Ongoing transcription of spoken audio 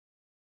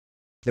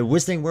The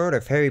Wizarding World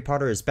of Harry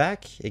Potter is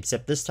back,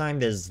 except this time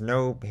there's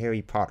no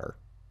Harry Potter.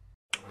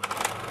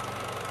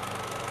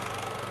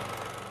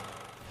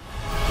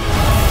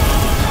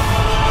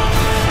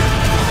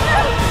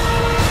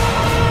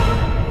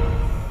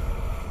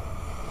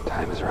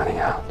 Time is running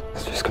out.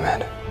 Mr.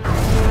 Scamander.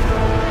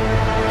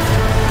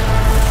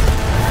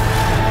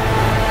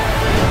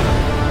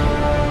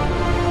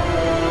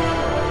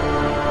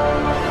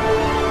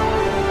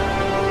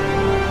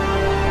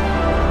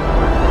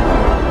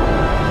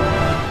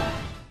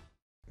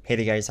 Hey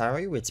there guys, how are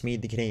you? It's me,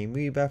 the Canadian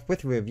Movie Buff,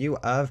 with a review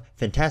of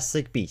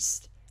Fantastic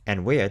Beasts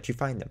and Where to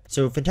Find Them.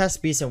 So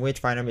Fantastic Beasts and Where to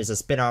Find Them is a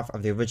spin-off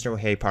of the original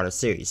Harry Potter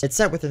series. It's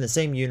set within the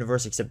same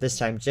universe, except this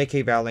time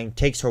J.K. Rowling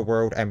takes her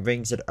world and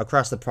brings it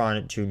across the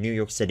pond to New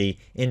York City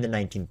in the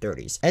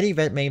 1930s. Eddie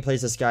Redmayne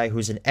plays this guy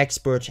who's an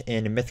expert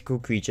in mythical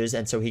creatures,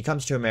 and so he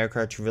comes to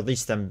America to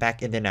release them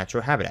back in their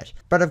natural habitat.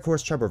 But of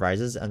course trouble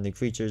rises and the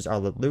creatures are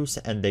let loose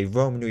and they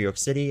roam New York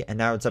City, and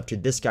now it's up to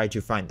this guy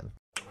to find them.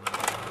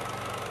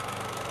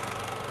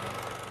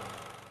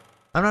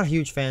 I'm not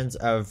huge fans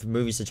of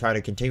movies that try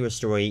to continue a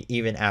story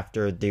even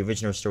after the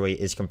original story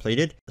is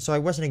completed, so I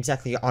wasn't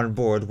exactly on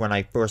board when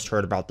I first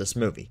heard about this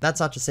movie. That's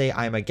not to say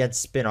I'm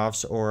against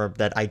spin-offs or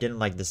that I didn't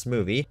like this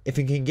movie. If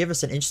it can give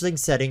us an interesting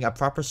setting, a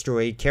proper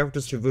story,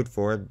 characters to root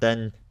for,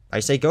 then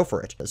I say go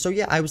for it. So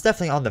yeah, I was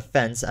definitely on the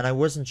fence and I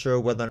wasn't sure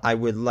whether I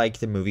would like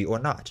the movie or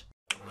not.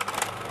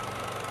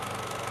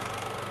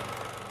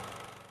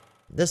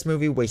 This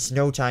movie wastes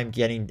no time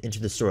getting into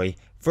the story.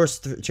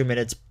 First 2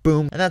 minutes,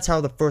 boom, and that's how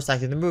the first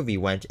act of the movie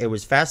went. It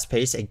was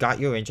fast-paced, it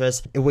got your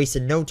interest, it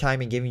wasted no time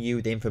in giving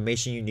you the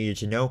information you needed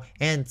to know,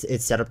 and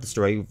it set up the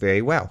story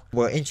very well.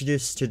 We're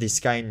introduced to this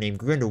guy named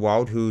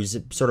Grindelwald, who's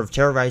sort of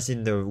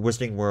terrorizing the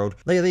Wizarding World.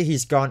 Lately,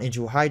 he's gone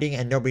into hiding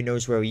and nobody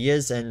knows where he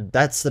is, and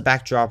that's the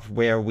backdrop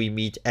where we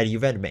meet Eddie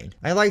Redmayne.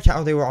 I liked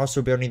how they were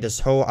also building this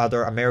whole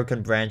other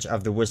American branch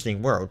of the Wizarding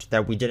World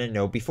that we didn't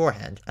know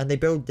beforehand, and they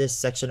build this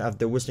section of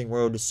the Wizarding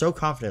World so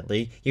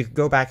confidently, you could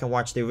go back and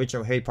watch the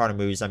original Harry Potter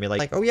movies and be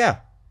like, oh yeah,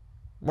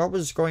 what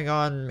was going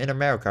on in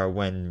America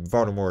when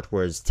Voldemort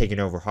was taking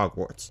over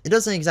Hogwarts? It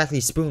doesn't exactly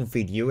spoon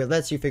feed you, it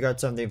lets you figure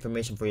out some of the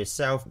information for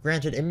yourself.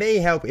 Granted, it may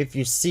help if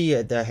you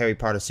see the Harry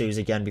Potter series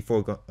again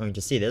before going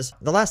to see this.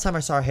 The last time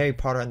I saw Harry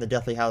Potter and the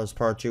Deathly Hallows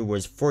Part 2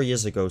 was 4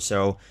 years ago,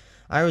 so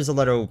I was a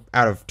little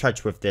out of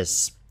touch with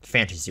this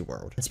fantasy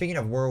world. And speaking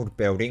of world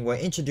building, we're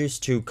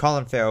introduced to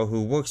Colin Farrell,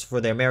 who works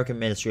for the American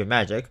Ministry of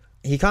Magic.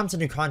 He comes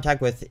into contact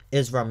with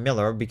Ezra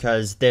Miller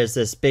because there's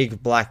this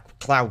big black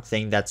cloud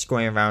thing that's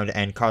going around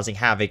and causing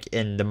havoc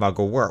in the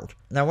Muggle world.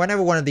 Now,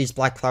 whenever one of these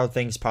black cloud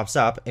things pops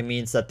up, it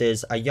means that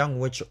there's a young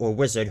witch or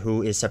wizard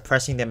who is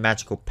suppressing their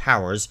magical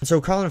powers.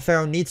 So Colin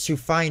Farrell needs to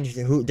find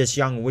this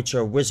young witch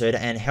or wizard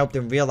and help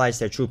them realize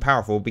they're true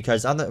powerful,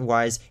 because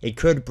otherwise it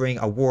could bring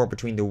a war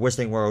between the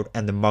Wizarding World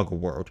and the Muggle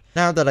world.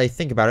 Now that I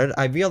think about it,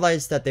 I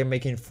realize that they're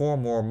making 4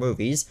 more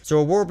movies, so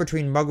a war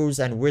between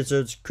Muggles and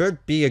wizards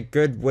could be a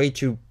good way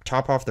to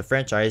top off the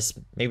franchise,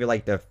 maybe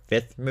like the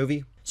 5th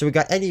movie. So we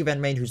got Eddie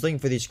Redmayne, who's looking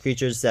for these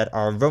creatures that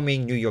are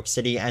roaming New York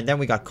City, and then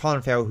we got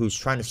Colin Farrell, who's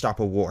trying to stop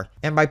a war.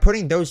 And by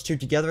putting those two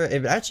together,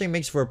 it actually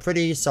makes for a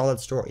pretty solid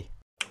story.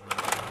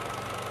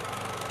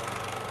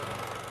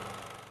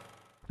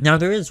 Now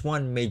there is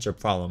one major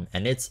problem,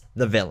 and it's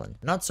the villain.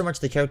 Not so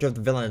much the character of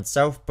the villain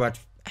itself, but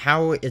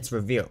how it's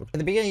revealed. In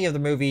the beginning of the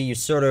movie, you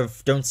sort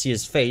of don't see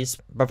his face,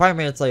 but 5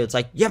 minutes later, it's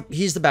like, yep,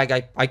 he's the bad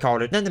guy, I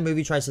called it. Then the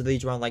movie tries to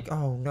lead you on like,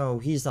 oh no,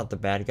 he's not the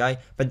bad guy.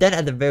 But then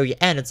at the very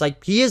end, it's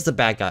like, he is the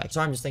bad guy.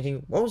 So I'm just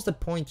thinking, what was the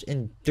point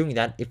in doing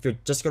that if you're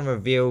just going to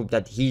reveal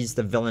that he's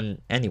the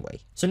villain anyway?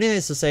 So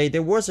needless to say,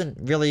 there wasn't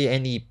really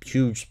any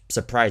huge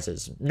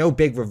surprises. No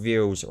big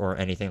reveals or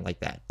anything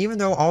like that. Even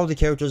though all the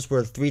characters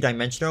were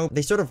 3-dimensional,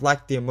 they sort of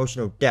lacked the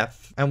emotional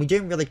depth, and we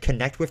didn't really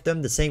connect with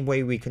them the same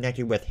way we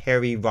connected with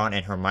Harry, Ron,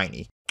 and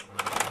Hermione.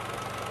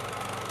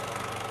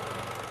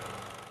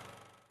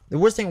 The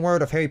Wizarding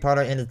World of Harry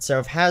Potter in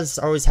itself has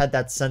always had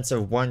that sense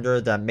of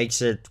wonder that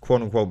makes it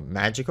quote-unquote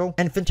magical,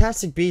 and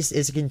Fantastic Beasts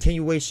is a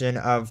continuation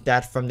of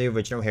that from the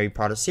original Harry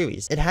Potter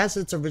series. It has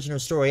its original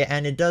story,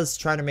 and it does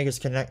try to make us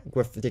connect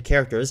with the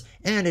characters,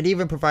 and it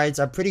even provides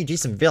a pretty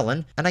decent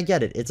villain, and I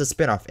get it, it's a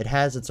spin-off. It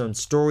has its own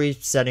story,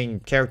 setting,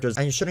 characters,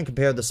 and you shouldn't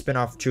compare the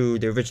spin-off to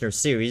the original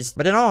series,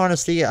 but in all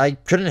honesty, I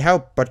couldn't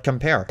help but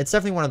compare. It's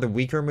definitely one of the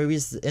weaker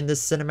movies in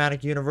this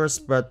cinematic universe,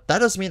 but that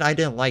doesn't mean I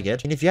didn't like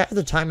it, and if you have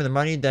the time and the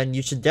money, then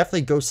you should definitely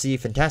go see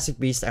Fantastic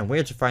Beasts and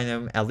Where to Find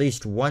Them at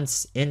least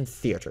once in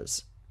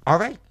theaters.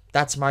 Alright,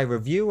 that's my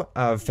review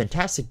of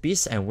Fantastic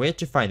Beasts and Where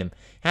to Find Them.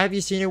 Have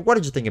you seen it? What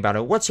did you think about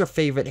it? What's your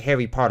favorite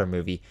Harry Potter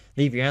movie?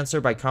 Leave your answer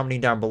by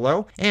commenting down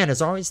below. And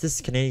as always, this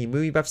is Canadian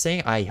Movie Buff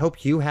saying I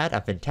hope you had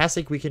a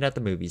fantastic weekend at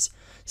the movies.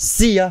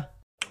 See ya!